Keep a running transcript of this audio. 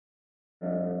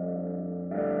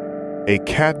A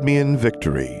Cadmean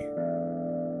Victory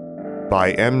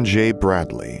by M.J.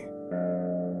 Bradley.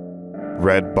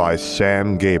 Read by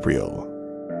Sam Gabriel.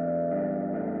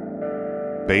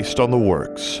 Based on the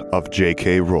works of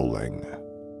J.K. Rowling.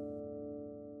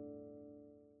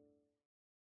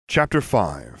 Chapter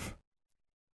 5.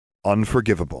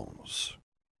 Unforgivables.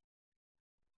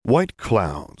 White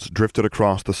clouds drifted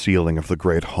across the ceiling of the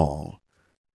great hall.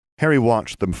 Harry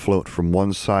watched them float from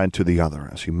one side to the other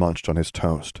as he munched on his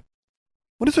toast.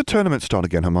 "When does the tournament start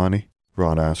again, Hermione?"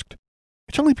 Ron asked.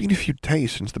 "It's only been a few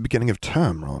days since the beginning of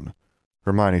term, Ron."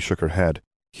 Hermione shook her head.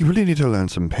 "You really need to learn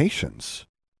some patience.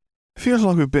 Feels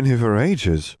like we've been here for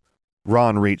ages."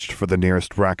 Ron reached for the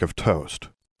nearest rack of toast.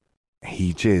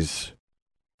 "Ages?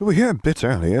 We were here a bit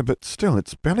earlier, but still,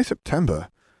 it's barely September.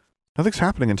 Nothing's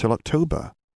happening until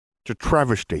October." "It's a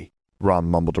travesty," Ron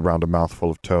mumbled around a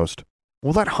mouthful of toast.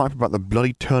 "All that hype about the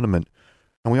bloody tournament,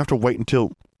 and we have to wait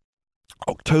until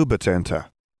October to enter."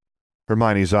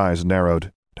 Hermione's eyes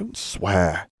narrowed. "Don't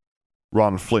swear."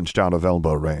 Ron flinched out of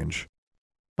elbow range.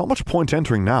 "Not much point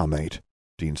entering now, mate,"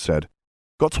 Dean said.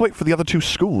 "Got to wait for the other two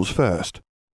schools first."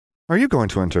 "Are you going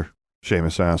to enter?"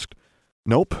 Seamus asked.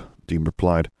 "Nope," Dean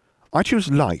replied. "I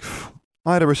choose life.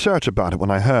 I had a research about it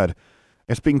when I heard.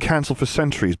 It's been cancelled for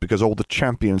centuries because all the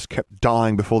champions kept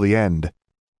dying before the end."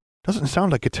 "Doesn't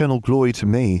sound like eternal glory to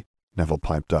me," Neville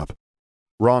piped up.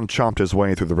 Ron chomped his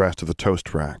way through the rest of the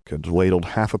toast rack and ladled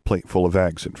half a plate full of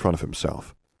eggs in front of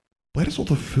himself. "Where does all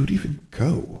the food even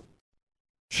go?"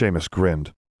 Seamus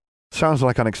grinned. "Sounds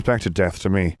like unexpected death to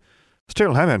me.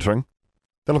 Still, I'm entering.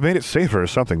 They'll have made it safer or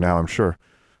something now, I'm sure.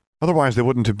 Otherwise they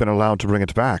wouldn't have been allowed to bring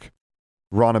it back."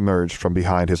 Ron emerged from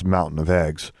behind his mountain of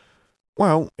eggs.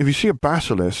 "Well, if you see a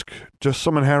basilisk, just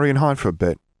summon Harry and hide for a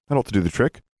bit. That ought to do the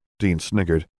trick." Dean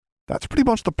sniggered. "That's pretty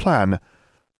much the plan.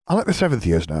 I'll let the 7th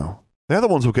years know. They're the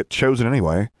ones who'll get chosen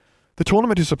anyway. The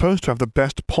tournament is supposed to have the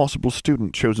best possible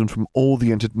student chosen from all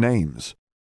the entered names."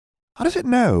 "How does it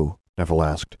know?" Neville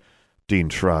asked. Dean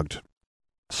shrugged.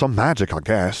 "Some magic, I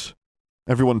guess."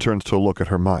 Everyone turned to look at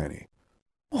Hermione.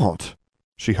 "What?"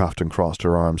 She huffed and crossed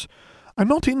her arms. "I'm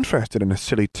not interested in a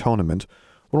silly tournament.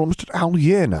 We're almost at Owl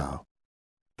Year now."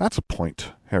 "That's a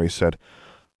point," Harry said.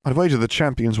 "I'd wager the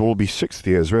champions will all be 6th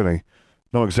years, really.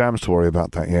 No exams to worry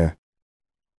about that year."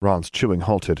 Ron's chewing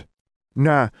halted.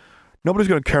 "Nah, nobody's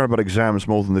going to care about exams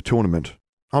more than the tournament.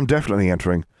 I'm definitely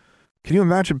entering. Can you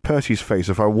imagine Percy's face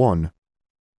if I won?"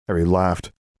 Harry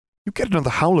laughed. "You get another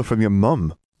howler from your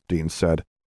mum," Dean said.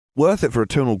 "Worth it for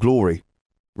eternal glory."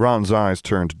 Ron's eyes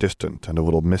turned distant and a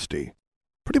little misty.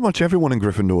 "Pretty much everyone in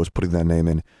Gryffindor is putting their name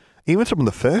in. Even some of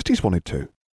the firsties wanted to."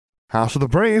 "House of the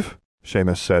Brave,"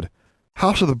 Seamus said.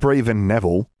 "House of the Brave and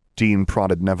Neville." Dean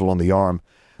prodded Neville on the arm.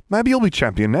 "Maybe you'll be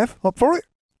champion, Nev. Up for it?"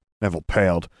 Neville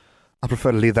paled. "I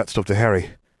prefer to leave that stuff to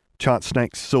Harry. Chart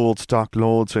snakes, swords, dark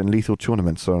lords, and lethal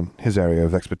tournaments are his area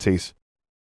of expertise."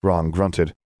 Ron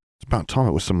grunted. "It's about time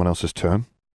it was someone else's turn."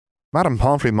 "Madame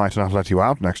Pomfrey might not let you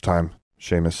out next time,"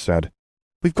 Seamus said.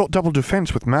 "We've got double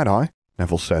defense with Mad-Eye,"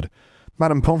 Neville said.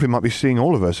 "Madame Pomfrey might be seeing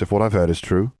all of us if what I've heard is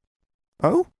true."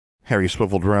 "Oh?" Harry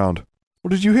swiveled round. "What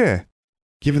did you hear?"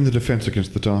 "Given the defense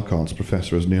against the Dark Arts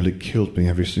professor has nearly killed me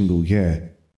every single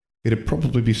year, it'd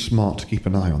probably be smart to keep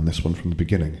an eye on this one from the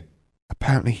beginning."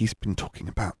 "Apparently he's been talking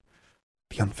about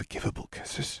the unforgivable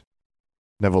kisses."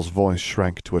 Neville's voice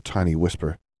shrank to a tiny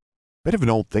whisper. "Bit of an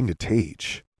old thing to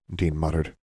teach," Dean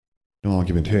muttered. "No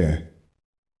argument here."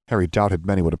 Harry doubted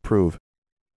many would approve.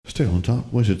 "Still,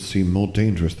 dark wizards seem more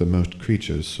dangerous than most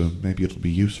creatures, so maybe it'll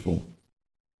be useful."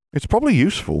 "It's probably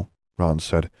useful," Ron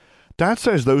said. "Dad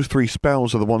says those 3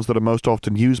 spells are the ones that are most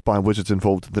often used by wizards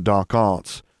involved in the dark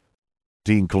arts."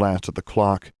 Dean glanced at the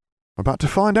clock. "We're about to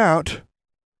find out."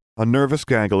 A nervous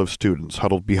gaggle of students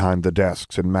huddled behind the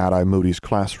desks in Mad-Eye Moody's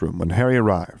classroom when Harry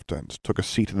arrived and took a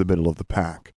seat in the middle of the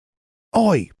pack.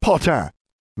 "Oi, Potter!"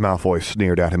 Malfoy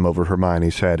sneered at him over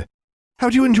Hermione's head.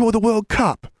 "How'd you enjoy the World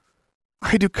Cup?" "I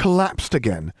had you collapsed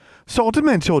again. Saw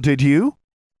Dementor, did you?"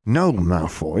 "No,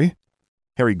 Malfoy."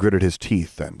 Harry gritted his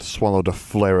teeth and swallowed a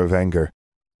flare of anger.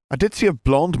 "I did see a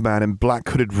blonde man in black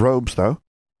hooded robes, though.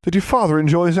 Did your father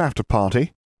enjoy his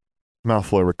after-party?"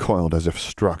 Malfoy recoiled as if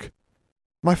struck.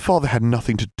 "My father had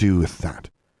nothing to do with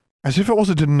that. As if it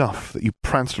wasn't enough that you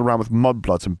pranced around with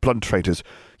mudbloods and blood traitors,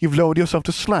 you've lowered yourself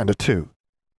to slander, too."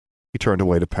 He turned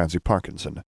away to Pansy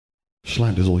Parkinson.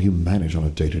 "Slander's all you manage on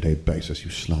a day-to-day basis, you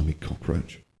slimy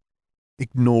cockroach."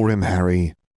 "Ignore him,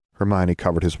 Harry." Hermione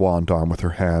covered his wand arm with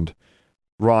her hand.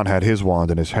 Ron had his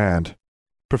wand in his hand.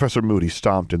 Professor Moody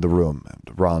stomped in the room,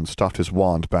 and Ron stuffed his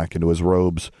wand back into his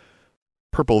robes.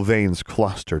 Purple veins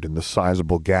clustered in the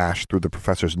sizable gash through the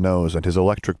professor's nose, and his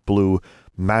electric blue,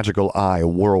 magical eye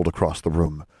whirled across the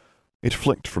room. It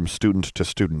flicked from student to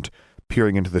student,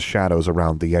 peering into the shadows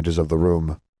around the edges of the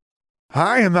room.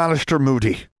 "I am Alistair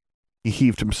Moody." He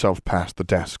heaved himself past the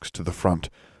desks to the front.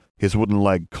 His wooden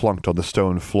leg clunked on the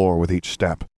stone floor with each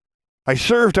step. "I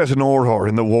served as an Auror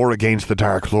in the war against the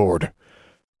Dark Lord.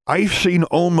 I've seen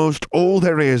almost all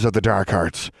there is of the dark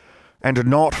arts, and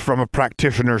not from a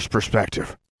practitioner's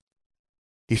perspective."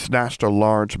 He snatched a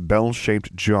large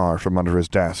bell-shaped jar from under his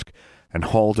desk and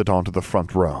hauled it onto the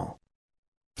front row.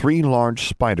 3 large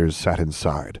spiders sat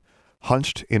inside,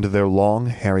 hunched into their long,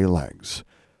 hairy legs.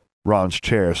 Ron's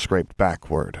chair scraped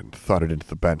backward and thudded into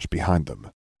the bench behind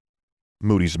them.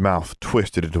 Moody's mouth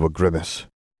twisted into a grimace.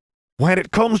 "When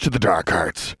it comes to the dark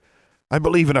arts, I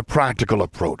believe in a practical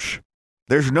approach.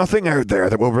 There's nothing out there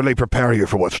that will really prepare you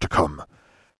for what's to come.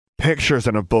 Pictures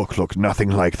in a book look nothing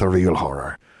like the real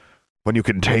horror, when you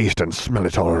can taste and smell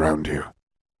it all around you.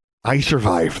 I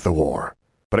survived the war,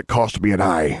 but it cost me an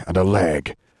eye and a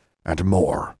leg, and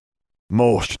more.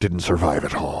 Most didn't survive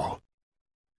at all."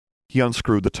 He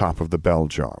unscrewed the top of the bell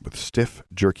jar with stiff,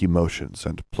 jerky motions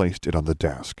and placed it on the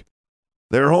desk.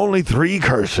 "There are only 3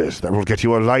 curses that will get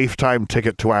you a lifetime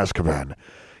ticket to Azkaban,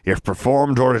 if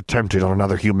performed or attempted on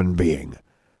another human being.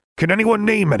 Can anyone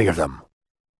name any of them?"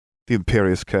 "The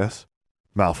Imperious Curse,"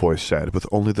 Malfoy said, with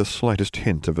only the slightest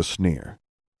hint of a sneer.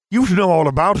 "You'd know all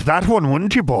about that one,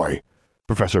 wouldn't you, boy?"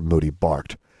 Professor Moody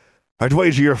barked. "I'd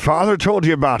wager your father told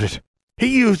you about it.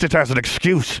 He used it as an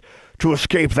excuse to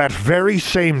escape that very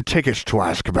same ticket to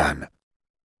Azkaban."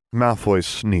 Malfoy's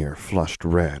sneer flushed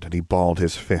red, and he balled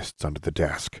his fists under the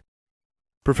desk.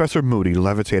 Professor Moody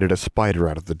levitated a spider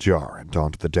out of the jar and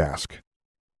onto the desk.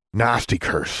 "Nasty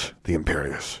curse, the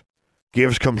Imperious.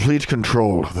 Gives complete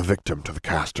control of the victim to the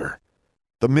caster.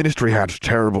 The Ministry had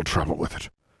terrible trouble with it,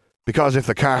 because if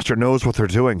the caster knows what they're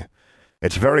doing,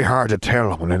 it's very hard to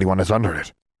tell when anyone is under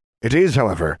it. It is,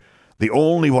 however, the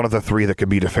only one of the 3 that can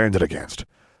be defended against.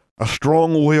 A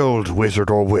strong-willed wizard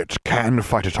or witch can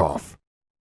fight it off."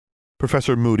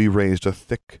 Professor Moody raised a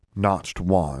thick, notched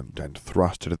wand and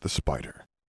thrust it at the spider.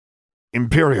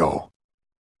 "Imperio!"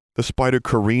 The spider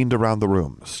careened around the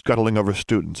room, scuttling over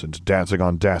students and dancing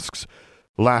on desks.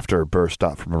 Laughter burst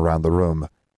up from around the room.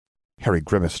 Harry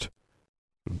grimaced.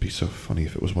 "Wouldn't be so funny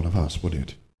if it was one of us, would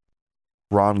it?"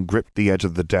 Ron gripped the edge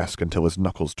of the desk until his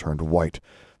knuckles turned white,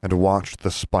 and watched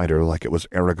the spider like it was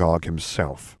Aragog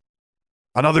himself.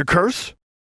 "Another curse?"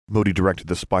 Moody directed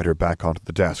the spider back onto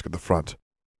the desk at the front.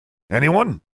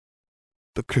 "Anyone?"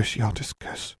 "The Cruciatus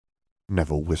curse,"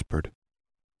 Neville whispered.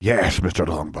 "Yes, Mr.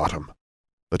 Longbottom.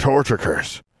 The torture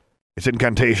curse. Its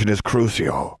incantation is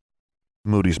Crucio."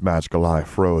 Moody's magical eye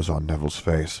froze on Neville's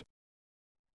face.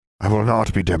 "I will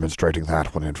not be demonstrating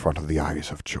that one in front of the eyes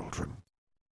of children."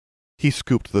 He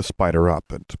scooped the spider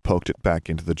up and poked it back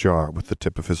into the jar with the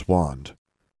tip of his wand.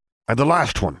 "And the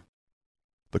last one?"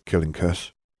 "The killing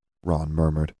curse," Ron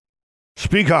murmured.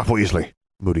 "Speak up, Weasley,"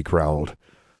 Moody growled.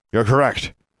 "You're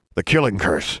correct. The killing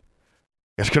curse.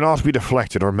 It cannot be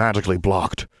deflected or magically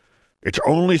blocked. Its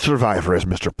only survivor is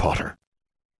Mr. Potter."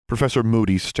 Professor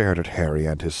Moody stared at Harry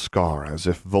and his scar as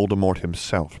if Voldemort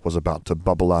himself was about to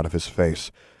bubble out of his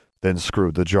face, then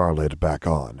screwed the jar lid back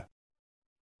on.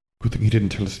 "Good thing he didn't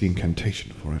tell us the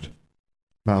incantation for it.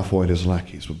 Malfoy and his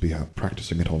lackeys would be out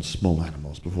practicing it on small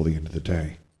animals before the end of the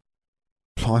day."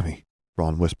 "Blimey,"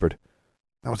 Ron whispered.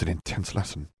 "That was an intense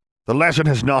lesson." "The lesson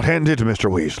has not ended,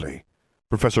 Mr. Weasley."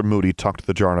 Professor Moody tucked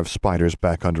the jar of spiders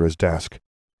back under his desk.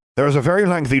 "There is a very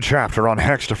lengthy chapter on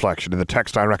hex deflection in the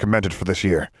text I recommended for this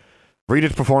year. Read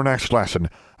it before next lesson,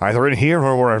 either in here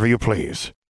or wherever you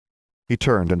please." He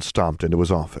turned and stomped into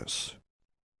his office.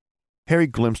 Harry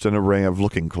glimpsed an array of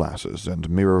looking-glasses and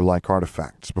mirror-like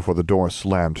artifacts before the door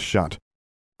slammed shut.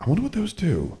 "I wonder what those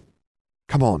do."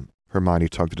 "Come on," Hermione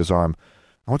tugged at his arm.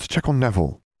 "I want to check on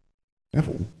Neville."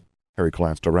 "Neville?" Harry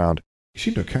glanced around. "He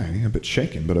seemed okay, a bit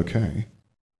shaken, but okay."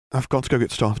 "I've got to go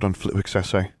get started on Flitwick's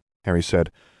essay," Harry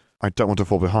said. "I don't want to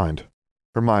fall behind."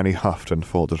 Hermione huffed and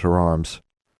folded her arms.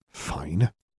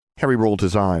 "Fine." Harry rolled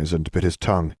his eyes and bit his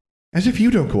tongue. "As if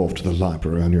you don't go off to the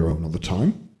library on your own all the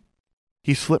time."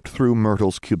 He slipped through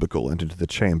Myrtle's cubicle and into the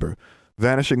chamber,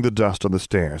 vanishing the dust on the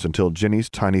stairs until Ginny's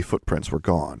tiny footprints were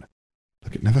gone.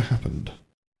 Like it never happened.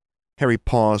 Harry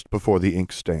paused before the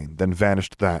ink stain, then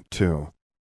vanished that too.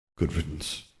 "Good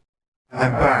riddance."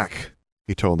 "I'm back,"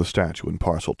 he told the statue in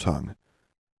Parseltongue.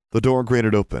 The door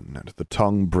grated open, and the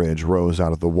tongue bridge rose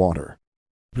out of the water.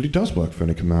 "But it does work for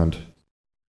any command."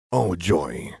 "Oh,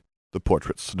 joy," the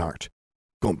portrait snarked.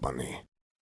 "Company."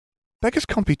 "Beggars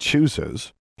can't be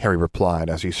choosers," Harry replied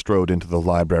as he strode into the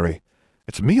library.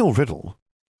 "It's me or Riddle."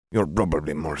 "You're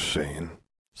probably more sane,"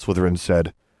 Slytherin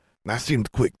said. "That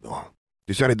seemed quick, though.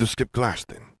 Decided to skip class,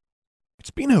 then." It's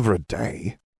been over a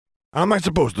day. How am I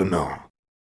supposed to know?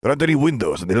 There are 3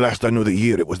 windows, and the last I knew the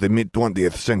year it was the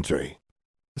mid-20th century.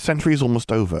 The century's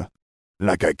almost over.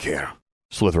 Like I care,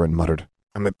 Slytherin muttered.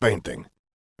 I'm a painting.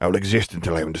 I will exist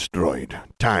until I am destroyed.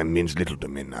 Time means little to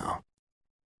me now.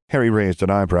 Harry raised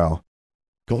an eyebrow.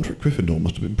 Godric Gryffindor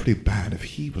must have been pretty bad if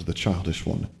he was the childish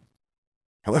one.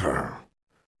 However,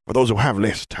 for those who have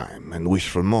less time and wish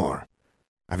for more,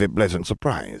 I have a pleasant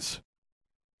surprise.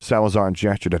 Salazar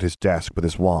gestured at his desk with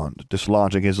his wand,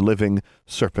 dislodging his living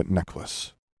serpent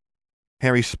necklace.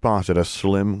 Harry spotted a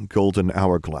slim, golden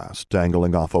hourglass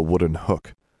dangling off a wooden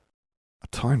hook. A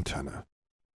time-turner.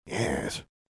 Yes,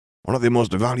 one of the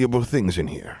most valuable things in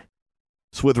here.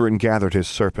 Slytherin gathered his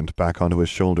serpent back onto his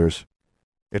shoulders.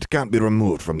 It can't be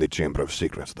removed from the Chamber of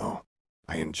Secrets, though.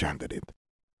 I enchanted it.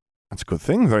 That's a good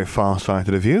thing, very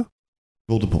far-sighted of you.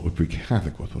 Voldemort would wreak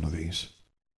havoc with one of these.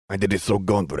 I did it so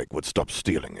Godric would stop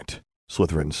stealing it,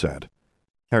 Slytherin said.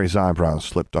 Harry's eyebrows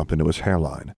slipped up into his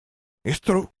hairline. It's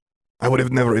true. I would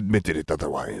have never admitted it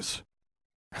otherwise.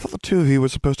 I thought the two of you were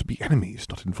supposed to be enemies,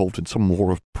 not involved in some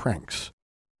war of pranks.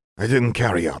 I didn't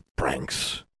carry out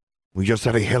pranks. We just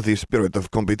had a healthy spirit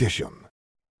of competition.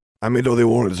 I made all the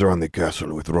walls around the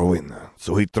castle with Rowena,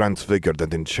 so he transfigured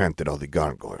and enchanted all the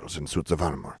gargoyles in suits of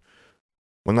armor.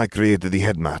 When I created the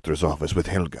headmaster's office with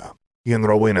Helga, he and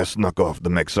Rowena snuck off to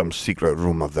make some secret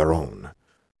room of their own.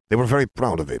 They were very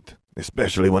proud of it,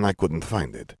 especially when I couldn't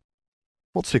find it.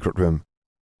 What secret room?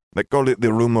 They called it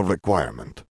the Room of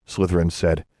Requirement, Slytherin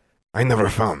said. I never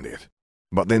found it,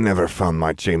 but they never found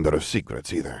my Chamber of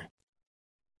Secrets either.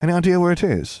 Any idea where it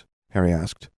is? Harry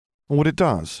asked. Or what it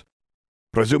does?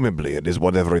 Presumably it is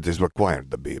whatever it is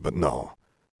required to be, but no.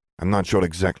 I'm not sure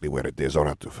exactly where it is or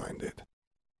how to find it.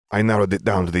 I narrowed it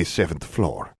down to the 7th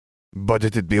floor, but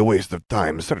it'd be a waste of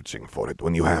time searching for it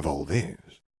when you have all this.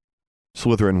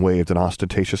 Slytherin waved an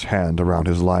ostentatious hand around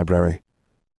his library.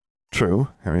 True,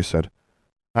 Harry said.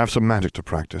 I have some magic to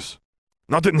practice.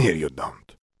 Not in here, you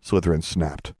don't, Slytherin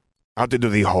snapped. Out into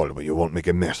the hall where you won't make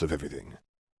a mess of everything.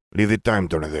 Leave the time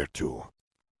turner there, too.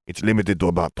 It's limited to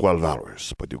about 12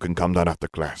 hours, but you can come down after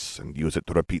class and use it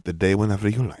to repeat the day whenever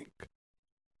you like.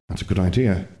 That's a good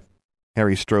idea.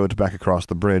 Harry strode back across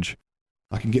the bridge.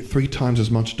 I can get 3 times as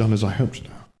much done as I hoped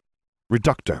now.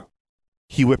 Reducto.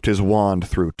 He whipped his wand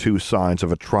through 2 sides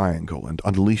of a triangle and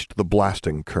unleashed the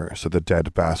blasting curse of the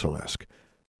dead basilisk.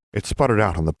 It sputtered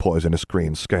out on the poisonous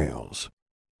green scales.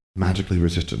 Magically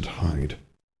resistant hide.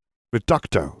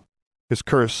 Reducto! His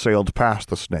curse sailed past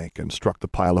the snake and struck the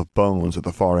pile of bones at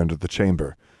the far end of the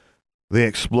chamber. They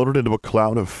exploded into a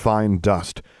cloud of fine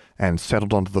dust and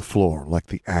settled onto the floor like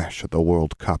the ash at the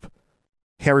World Cup.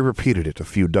 Harry repeated it a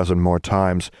few dozen more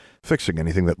times, fixing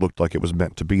anything that looked like it was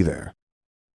meant to be there.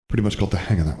 Pretty much got the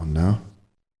hang of that one now.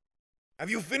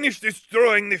 Have you finished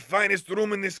destroying the finest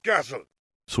room in this castle?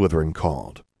 Slytherin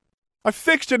called. I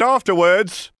fixed it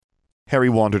afterwards! Harry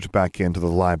wandered back into the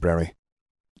library.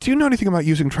 Do you know anything about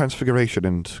using transfiguration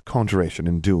and conjuration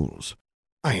in duels?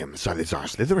 I am Salazar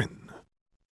Slytherin.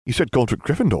 You said Godric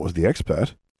Gryffindor was the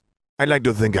expert. I like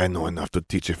to think I know enough to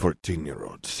teach a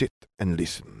 14-year-old. Sit and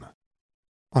listen.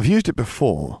 I've used it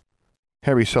before.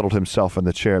 Harry settled himself in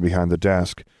the chair behind the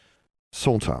desk.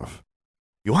 Sort of.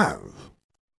 You have?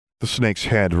 The snake's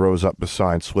head rose up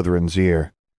beside Slytherin's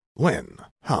ear. When?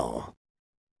 How?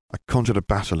 I conjured a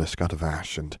basilisk out of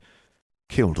ash and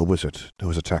killed a wizard who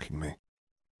was attacking me.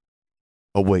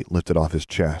 A weight lifted off his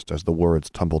chest as the words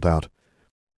tumbled out.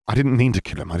 I didn't mean to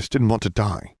kill him, I just didn't want to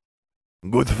die.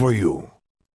 Good for you.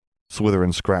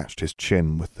 Slytherin scratched his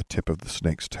chin with the tip of the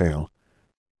snake's tail.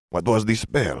 What was the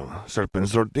spell?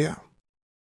 Serpent's Ordeal?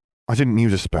 I didn't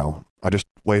use a spell. I just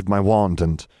waved my wand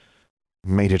and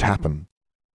made it happen.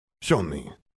 Show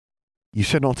me. You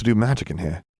said not to do magic in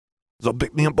here. So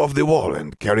pick me up off the wall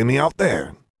and carry me out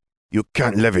there. You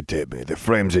can't levitate me, the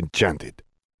frame's enchanted.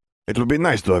 It'll be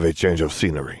nice to have a change of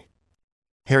scenery.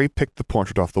 Harry picked the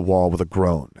portrait off the wall with a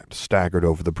groan and staggered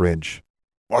over the bridge.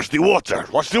 Watch the water!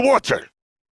 Watch the water!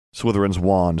 Slytherin's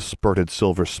wand spurted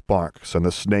silver sparks, and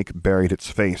the snake buried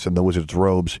its face in the wizard's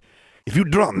robes. If you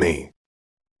drop me!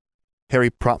 Harry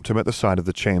propped him at the side of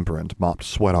the chamber and mopped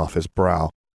sweat off his brow.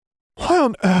 Why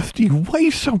on earth do you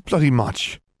weigh so bloody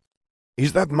much?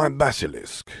 Is that my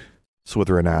basilisk?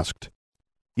 Slytherin asked.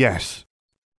 Yes.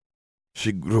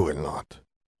 She grew a lot.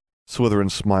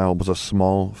 Slytherin's smile was a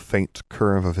small, faint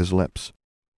curve of his lips.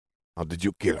 How did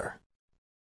you kill her?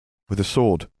 With a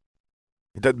sword.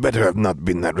 It had better have not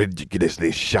been that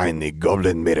ridiculously shiny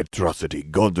goblin-made atrocity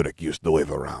Godric used to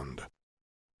wave around.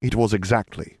 It was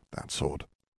exactly that sword.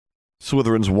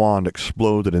 Slytherin's wand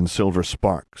exploded in silver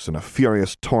sparks, and a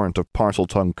furious torrent of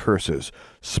Parseltongue curses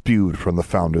spewed from the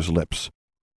founder's lips.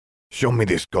 "Show me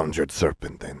this conjured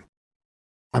serpent, then."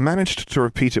 "I managed to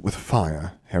repeat it with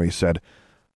fire," Harry said.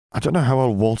 "I don't know how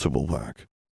well Walter will work."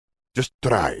 "Just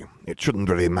try. It shouldn't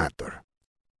really matter."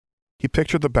 He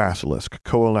pictured the basilisk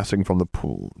coalescing from the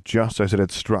pool, just as it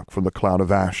had struck from the cloud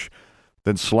of ash,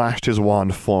 then slashed his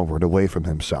wand forward away from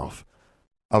himself.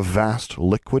 A vast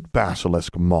liquid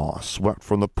basilisk maw swept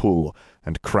from the pool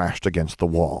and crashed against the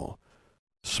wall.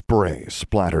 Spray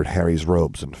splattered Harry's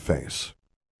robes and face.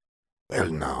 "Well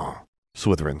now,"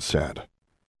 Slytherin said.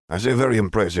 "That's a very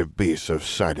impressive piece of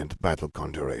silent battle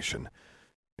conjuration,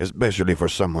 especially for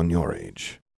someone your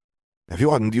age. If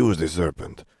you hadn't used the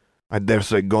serpent, I dare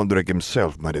say Godric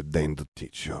himself might have deigned to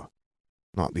teach you.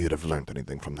 Not that you'd have learnt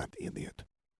anything from that idiot."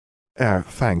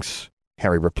 Thanks,"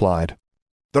 Harry replied.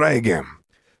 "Try again.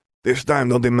 This time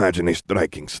don't imagine a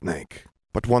striking snake,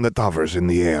 but one that hovers in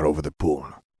the air over the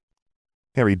pool."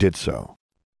 Harry did so.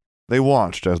 They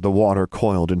watched as the water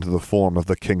coiled into the form of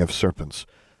the King of Serpents.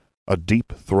 A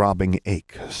deep, throbbing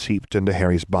ache seeped into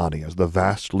Harry's body as the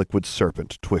vast liquid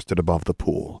serpent twisted above the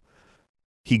pool.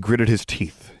 He gritted his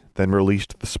teeth, then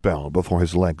released the spell before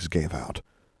his legs gave out.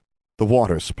 The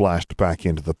water splashed back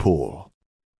into the pool.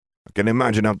 "I can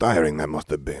imagine how tiring that must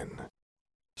have been."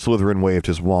 Slytherin waved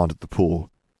his wand at the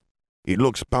pool. "It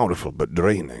looks powerful but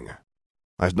draining.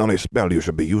 That's not a spell you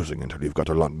should be using until you've got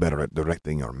a lot better at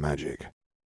directing your magic."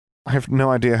 "I have no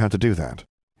idea how to do that,"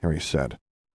 Harry said.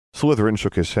 Slytherin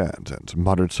shook his head and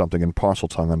muttered something in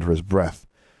Parseltongue under his breath.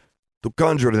 "To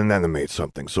conjure and animate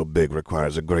something so big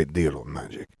requires a great deal of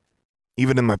magic.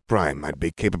 Even in my prime, I'd be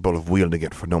capable of wielding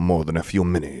it for no more than a few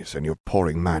minutes, and you're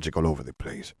pouring magic all over the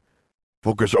place.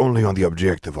 Focus only on the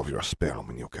objective of your spell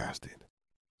when you cast it."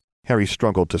 Harry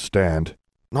struggled to stand.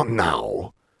 "Not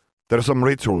now. There are some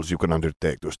rituals you can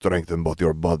undertake to strengthen both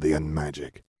your body and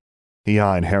magic." He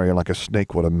eyed Harry like a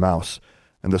snake would a mouse,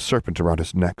 and the serpent around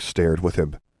his neck stared with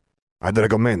him. "I'd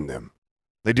recommend them.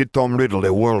 They did Tom Riddle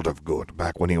a world of good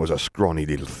back when he was a scrawny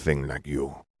little thing like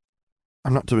you."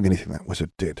 "I'm not doing anything that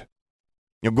wizard did."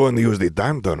 "You're going to use the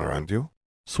time turner, aren't you?"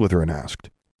 Slytherin asked.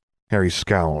 Harry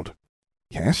scowled.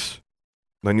 "Yes?"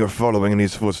 "Then you're following in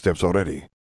his footsteps already.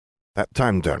 That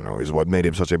time turner is what made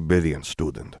him such a brilliant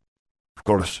student. Of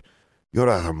course, you're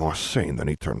rather more sane than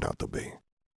he turned out to be.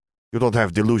 You don't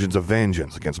have delusions of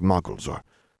vengeance against muggles or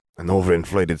an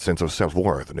overinflated sense of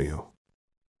self-worth, do you?"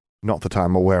 "Not that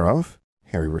I'm aware of,"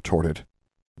 Harry retorted.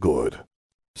 "Good."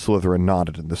 Slytherin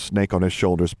nodded, and the snake on his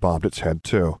shoulders bobbed its head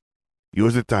too.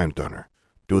 "Use the time turner.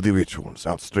 Do the rituals,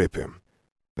 outstrip him.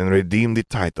 Then redeem the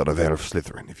title of Elf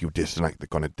Slytherin if you dislike the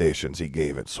connotations he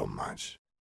gave it so much."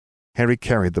 Harry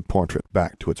carried the portrait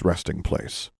back to its resting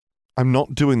place. "I'm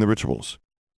not doing the rituals."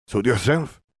 "Suit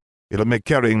yourself. It'll make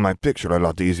carrying my picture a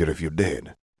lot easier if you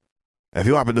did. If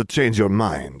you happen to change your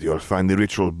mind, you'll find the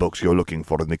ritual books you're looking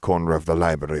for in the corner of the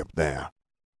library up there."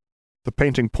 The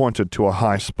painting pointed to a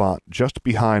high spot just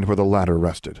behind where the ladder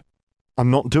rested. "I'm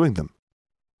not doing them."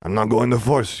 "I'm not going to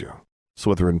force you,"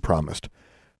 Slytherin promised.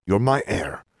 "You're my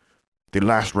heir, the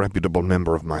last reputable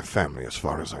member of my family as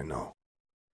far as I know.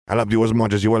 I'll help you as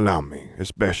much as you allow me,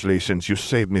 especially since you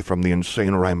saved me from the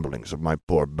insane ramblings of my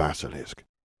poor basilisk."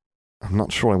 "I'm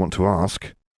not sure I want to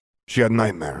ask." "She had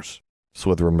nightmares,"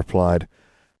 Slytherin replied.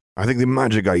 "I think the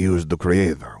magic I used to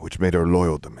create her, which made her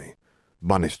loyal to me,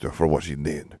 punished her for what she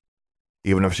did,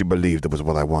 even if she believed it was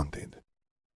what I wanted.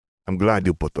 I'm glad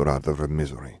you put her out of her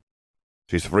misery.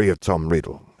 She's free of Tom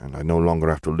Riddle, and I no longer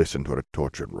have to listen to her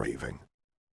tortured raving."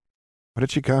 "Where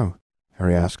did she go?"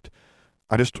 Harry asked.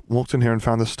 "I just walked in here and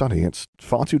found the study. It's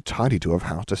far too tidy to have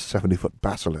housed a 70-foot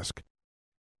basilisk."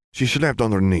 "She slept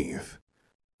underneath.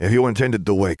 If you intended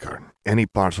to wake her, any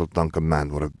Parseltongue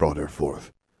command would have brought her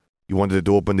forth. You wanted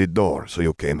to open the door, so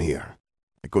you came here.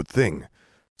 A good thing,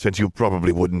 since you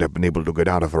probably wouldn't have been able to get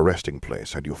out of her resting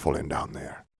place had you fallen down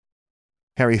there."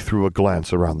 Harry threw a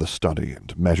glance around the study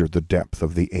and measured the depth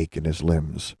of the ache in his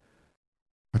limbs.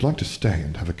 "I'd like to stay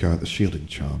and have a go at the shielding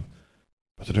charm,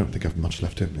 but I don't think I've much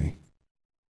left in me."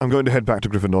 "I'm going to head back to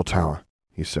Gryffindor Tower,"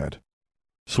 he said.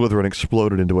 Slytherin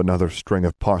exploded into another string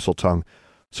of Parseltongue,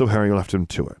 so Harry left him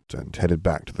to it and headed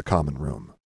back to the common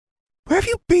room. "Where have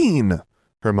you been?"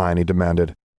 Hermione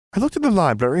demanded. "I looked in the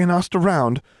library and asked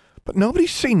around, but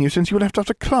nobody's seen you since you left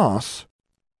after class."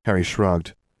 Harry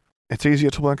shrugged. "It's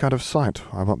easier to work out of sight.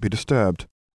 I won't be disturbed."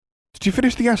 "Did you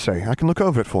finish the essay? I can look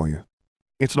over it for you."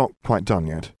 "It's not quite done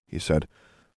yet," he said.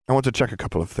 "I want to check a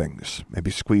couple of things, maybe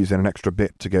squeeze in an extra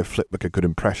bit to give Flitwick a good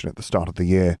impression at the start of the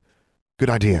year." "Good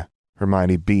idea."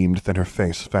 Hermione beamed, then her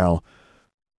face fell.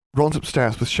 "Ron's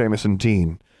upstairs with Seamus and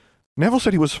Dean. Neville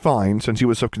said he was fine since you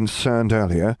were so concerned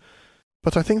earlier,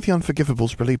 but I think the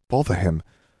Unforgivables really bother him.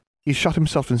 He shut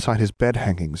himself inside his bed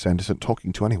hangings and isn't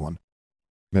talking to anyone.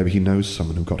 Maybe he knows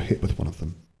someone who got hit with one of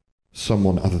them.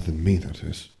 Someone other than me, that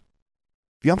is.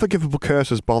 The unforgivable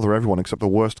curses bother everyone except the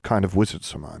worst kind of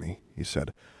wizards, Hermione, he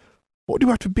said. What do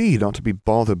you have to be not to be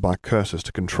bothered by curses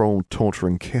to control, torture,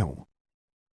 and kill?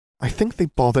 I think they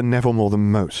bother Neville more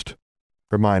than most.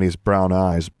 Hermione's brown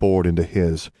eyes bored into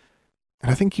his. And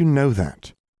I think you know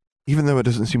that, even though it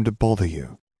doesn't seem to bother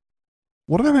you.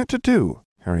 What am I meant to do?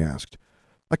 Harry asked.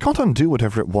 I can't undo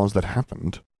whatever it was that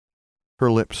happened.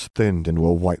 Her lips thinned into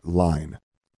a white line.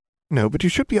 No, but you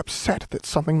should be upset that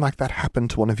something like that happened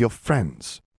to one of your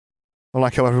friends.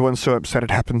 Like how everyone's so upset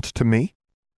it happened to me?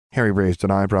 Harry raised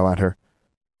an eyebrow at her.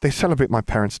 They celebrate my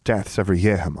parents' deaths every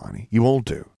year, Hermione. You all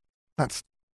do. That's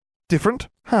different?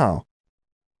 How?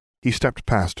 He stepped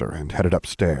past her and headed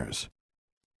upstairs.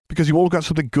 Because you all got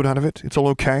something good out of it? It's all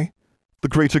okay? The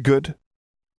greater good?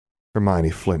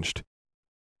 Hermione flinched.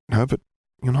 No, but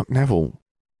you're not Neville.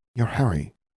 You're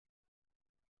Harry.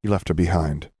 He left her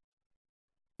behind.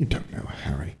 You don't know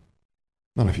Harry.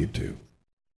 None of you do.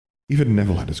 Even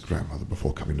Neville had his grandmother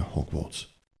before coming to Hogwarts.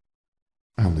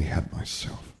 I only had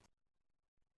myself.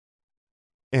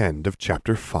 End of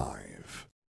Chapter 5.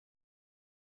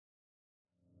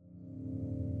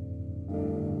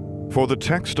 For the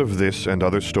text of this and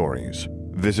other stories,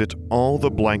 visit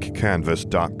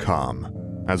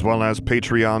alltheblankcanvas.com, as well as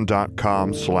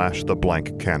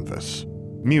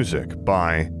patreon.com/theblankcanvas. Music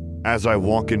by As I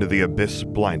Walk Into the Abyss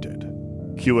Blinded.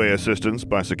 QA assistance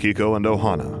by Sakiko and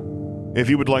Ohana. If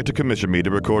you would like to commission me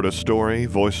to record a story,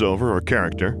 voiceover, or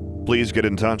character, please get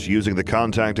in touch using the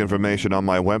contact information on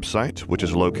my website, which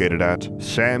is located at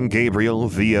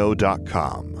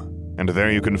samgabrielvo.com. And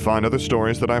there you can find other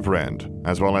stories that I've read,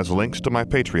 as well as links to my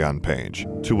Patreon page,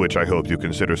 to which I hope you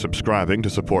consider subscribing to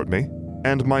support me,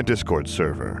 and my Discord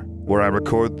server, where I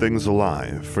record things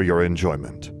live for your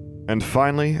enjoyment. And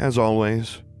finally, as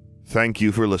always, thank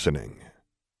you for listening.